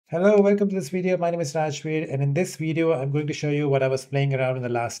Hello, welcome to this video. My name is Rajveer, and in this video, I'm going to show you what I was playing around in the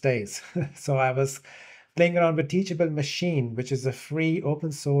last days. So I was playing around with Teachable Machine, which is a free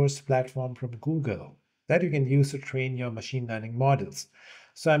open source platform from Google that you can use to train your machine learning models.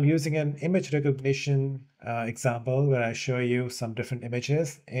 So I'm using an image recognition example where I show you some different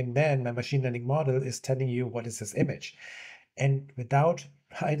images, and then my machine learning model is telling you what is this image. And without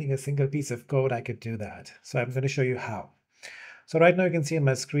writing a single piece of code, I could do that. So I'm going to show you how. So right now you can see on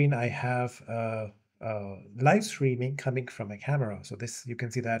my screen, I have live streaming coming from my camera. So this, you can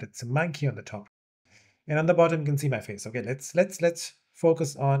see that it's a monkey on the top. And on the bottom, you can see my face. Okay, let's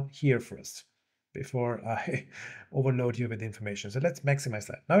focus on here first before I overload you with information. So let's maximize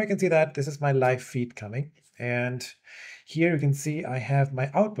that. Now you can see that this is my live feed coming. And here you can see I have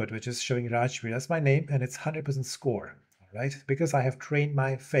my output, which is showing Rajveer. That's my name, and it's 100% score, all right? Because I have trained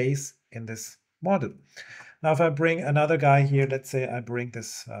my face in this model. Now, if I bring another guy here, let's say I bring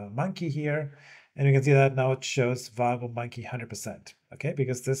this monkey here, and you can see that now it shows WAGO monkey 100%, okay?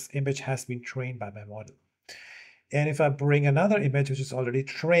 Because this image has been trained by my model. And if I bring another image, which is already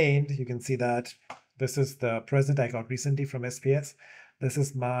trained, you can see that this is the present I got recently from SPS. This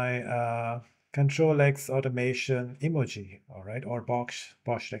is my Control X automation emoji, all right? Or Bosch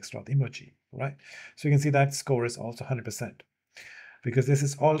Rexroth emoji, right? So you can see that score is also 100%. Because this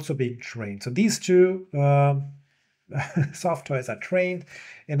is also being trained. So these two softwares are trained,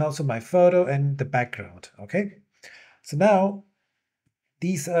 and also my photo and the background, okay? So now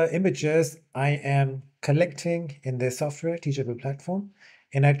these images I am collecting in the software teachable platform,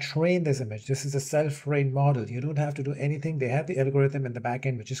 and I train this image. This is a self-trained model. You don't have to do anything. They have the algorithm in the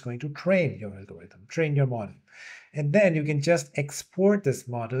backend, which is going to train your algorithm, train your model. And then you can just export this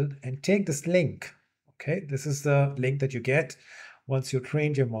model and take this link. Okay, this is the link that you get once you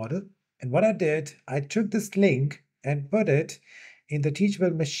trained your model. And what I did, I took this link and put it in the Teachable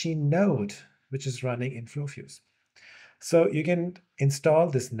Machine node, which is running in FlowFuse. So you can install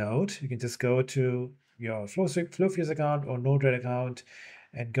this node. You can just go to your FlowFuse account or Node-RED account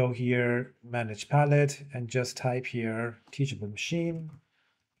and go here, manage palette, and just type here Teachable Machine.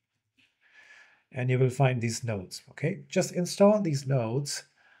 And you will find these nodes, okay? Just install these nodes,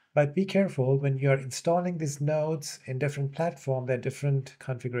 but be careful when you're installing these nodes in different platforms, there are different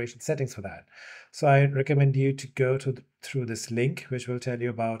configuration settings for that. So I recommend you to go through this link, which will tell you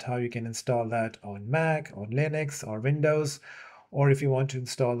about how you can install that on Mac, on Linux, or Windows, or if you want to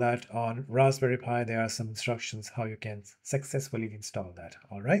install that on Raspberry Pi, there are some instructions how you can successfully install that,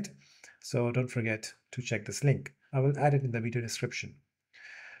 all right? So don't forget to check this link. I will add it in the video description.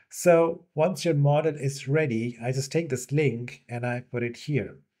 So once your model is ready, I just take this link and I put it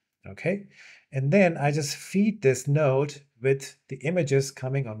here, okay? And then I just feed this node with the images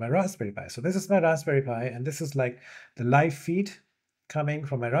coming on my Raspberry Pi. So this is my Raspberry Pi, and this is like the live feed coming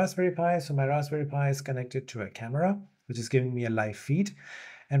from my Raspberry Pi. So my Raspberry Pi is connected to a camera, which is giving me a live feed.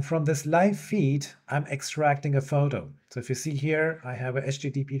 And from this live feed, I'm extracting a photo. So if you see here, I have a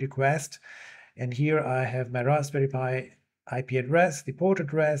HTTP request, and here I have my Raspberry Pi IP address, the port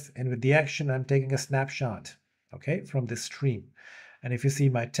address, and with the action, I'm taking a snapshot, okay, from this stream. And if you see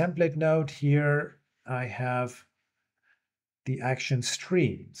my template node here, I have the action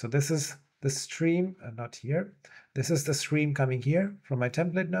stream. So this is the stream, not here. This is the stream coming here from my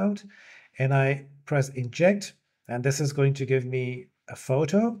template node, and I press inject, and this is going to give me a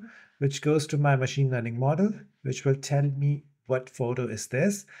photo, which goes to my machine learning model, which will tell me what photo is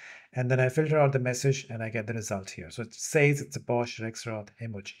this. And then I filter out the message and I get the result here. So it says it's a Bosch Rexroth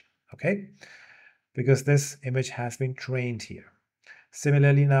emoji, okay? Because this image has been trained here.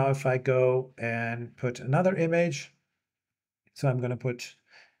 Similarly, now if I go and put another image, so I'm going to put,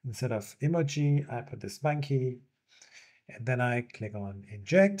 instead of emoji, I put this monkey, and then I click on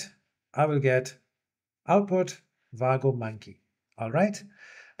inject, I will get output WAGO monkey, all right?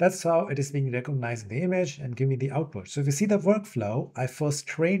 That's how it is being recognized in the image and give me the output. So if you see the workflow, I first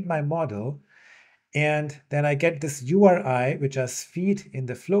trained my model, and then I get this URI, which I feed in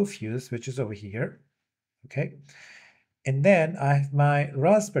the FlowFuse, which is over here, okay? And then I have my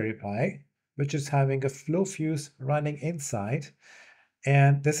Raspberry Pi, which is having a FlowFuse running inside,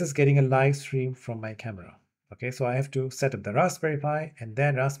 and this is getting a live stream from my camera, okay? So I have to set up the Raspberry Pi, and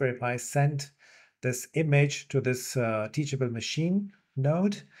then Raspberry Pi sent this image to this Teachable Machine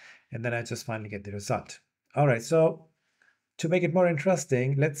node, and then I just finally get the result. All right, so to make it more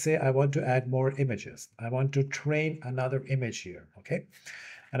interesting, let's say I want to add more images. I want to train another image here, okay?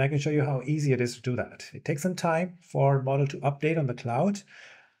 And I can show you how easy it is to do that. It takes some time for model to update on the cloud,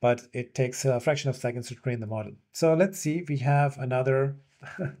 but it takes a fraction of seconds to train the model. So let's see, we have another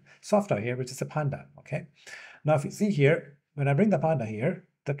software here, which is a Panda, okay? Now, if you see here, when I bring the Panda here,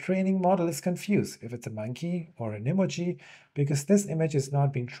 the training model is confused if it's a monkey or an emoji because this image is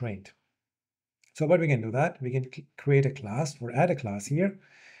not being trained. So what we can do that, we can create a class or add a class here.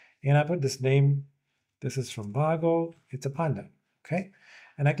 And I put this name, this is from WAGO, it's a panda, okay?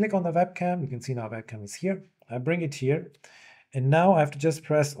 And I click on the webcam, you can see now webcam is here. I bring it here, and now I have to just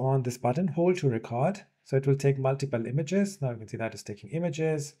press on this button, hold to record. So it will take multiple images. Now you can see that it's taking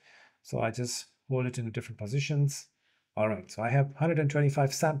images. So I just hold it in different positions. All right, so I have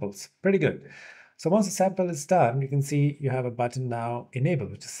 125 samples, pretty good. So once the sample is done, you can see you have a button now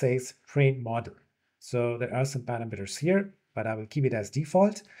enabled, which says train model. So there are some parameters here, but I will keep it as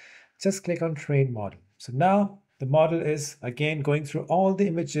default. Just click on train model. So now the model is again going through all the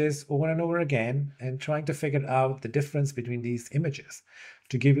images over and over again and trying to figure out the difference between these images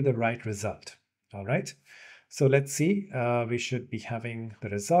to give you the right result. All right. So let's see, we should be having the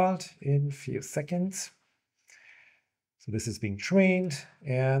result in a few seconds. So this is being trained,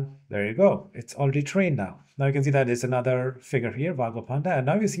 and there you go. It's already trained now. Now you can see that there's another figure here, WAGO Panda, and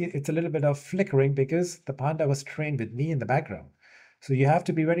now you see it's a little bit of flickering because the panda was trained with me in the background. So you have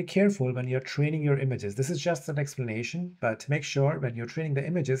to be very careful when you're training your images. This is just an explanation, but make sure when you're training the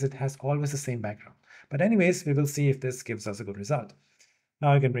images, it has always the same background. But anyways, we will see if this gives us a good result.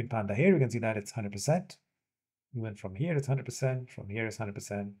 Now you can bring panda here. You can see that it's 100%. Even from here, it's 100%. From here, it's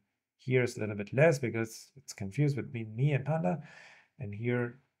 100%. Here is a little bit less because it's confused between me and panda. And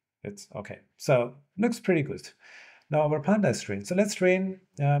here it's okay. So looks pretty good. Now our panda is trained. So let's train,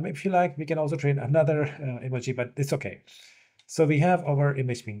 if you like, we can also train another emoji, but it's okay. So we have our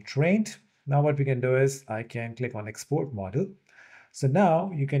image being trained. Now what we can do is I can click on export model. So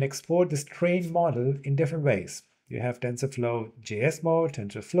now you can export this trained model in different ways. You have TensorFlow JS mode,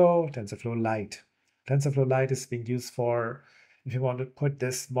 TensorFlow Lite. TensorFlow Lite is being used for if you want to put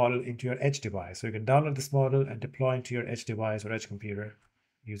this model into your edge device. So you can download this model and deploy into your edge device or edge computer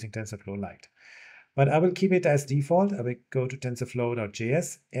using TensorFlow Lite. But I will keep it as default. I will go to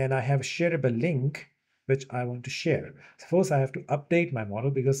tensorflow.js and I have a shareable link which I want to share. Suppose I have to update my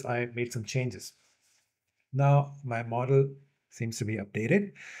model because I made some changes. Now my model seems to be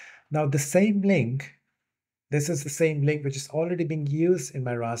updated. Now the same link, this is the same link which is already being used in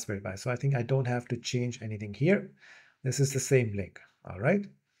my Raspberry Pi. So I think I don't have to change anything here. This is the same link. All right.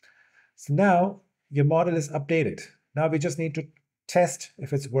 So now your model is updated. Now we just need to test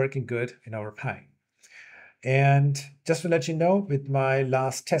if it's working good in our Pi. And just to let you know, with my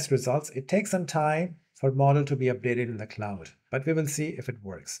last test results, it takes some time for model to be updated in the cloud, but we will see if it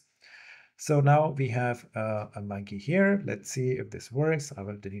works. So now we have a monkey here. Let's see if this works. I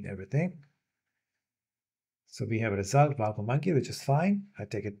will delete everything. So we have a result, WAGO monkey, which is fine. I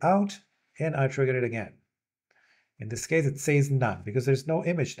take it out and I trigger it again. In this case, it says none because there's no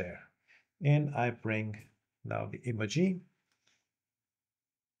image there. And I bring now the emoji.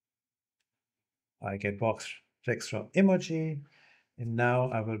 I get box text from emoji. And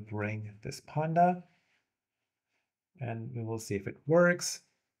now I will bring this panda. And we will see if it works.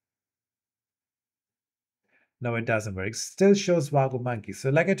 No, it doesn't work. It still shows WAGO monkey.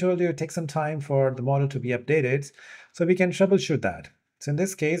 So like I told you, it takes some time for the model to be updated. So we can troubleshoot that. So in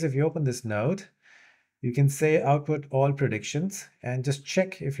this case, if you open this node, you can say output all predictions and just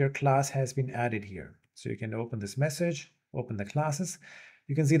check if your class has been added here. So you can open this message, open the classes.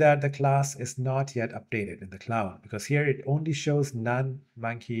 You can see that the class is not yet updated in the cloud because here it only shows none,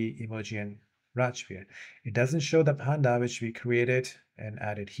 monkey, emoji, and Rajveer. It doesn't show the panda which we created and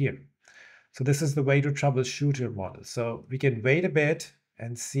added here. So this is the way to troubleshoot your model. So we can wait a bit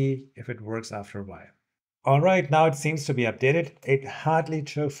and see if it works after a while. All right, now it seems to be updated. It hardly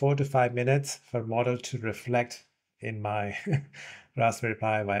took 4 to 5 minutes for model to reflect in my Raspberry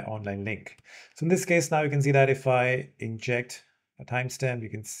Pi by online link. So in this case, now you can see that if I inject a timestamp, you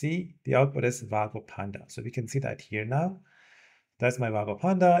can see the output is WAGO Panda. So we can see that here now. That's my WAGO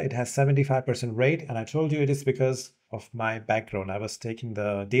Panda. It has 75% rate, and I told you it is because of my background. I was taking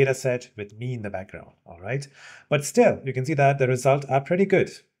the data set with me in the background, all right? But still, you can see that the results are pretty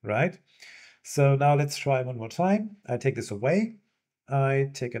good, right? So now let's try one more time. I take this away. I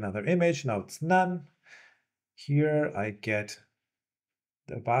take another image. Now it's none. Here I get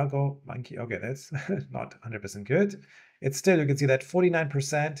the WAGO monkey. Okay, that's not 100% good. It's still, you can see that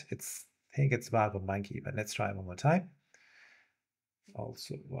 49%. I think it's WAGO monkey, but let's try one more time.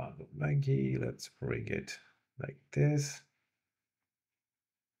 Also WAGO monkey. Let's bring it like this.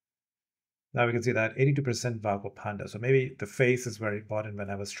 Now we can see that 82% WAGO Panda. So maybe the face is very important when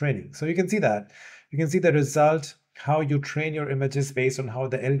I was training. So you can see that. You can see the result, how you train your images based on how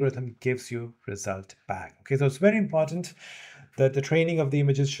the algorithm gives you result back. Okay, so it's very important that the training of the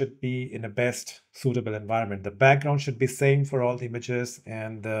images should be in a best suitable environment. The background should be same for all the images,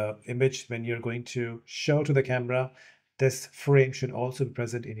 and the image, when you're going to show to the camera, this frame should also be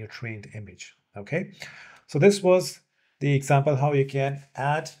present in your trained image. Okay, so this was the example how you can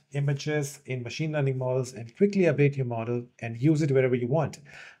add images in machine learning models and quickly update your model and use it wherever you want.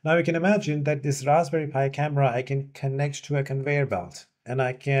 Now you can imagine that this Raspberry Pi camera, I can connect to a conveyor belt, and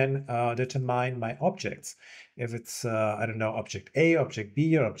I can determine my objects. If it's, I don't know, object A, object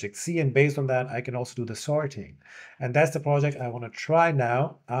B, or object C, and based on that, I can also do the sorting. And that's the project I want to try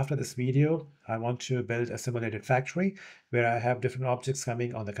now. After this video, I want to build a simulated factory where I have different objects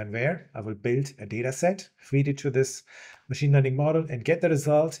coming on the conveyor. I will build a data set, feed it to this machine learning model, and get the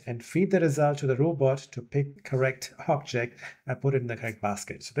result, and feed the result to the robot to pick correct object and put it in the correct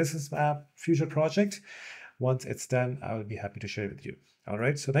basket. So this is my future project. Once it's done, I will be happy to share it with you. All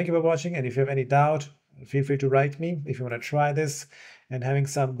right, so thank you for watching, and if you have any doubt, feel free to write me. If you want to try this and having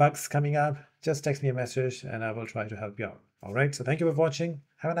some bugs coming up, just text me a message and I will try to help you out. All right, so thank you for watching.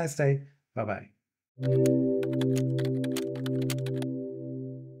 Have a nice day. Bye-bye.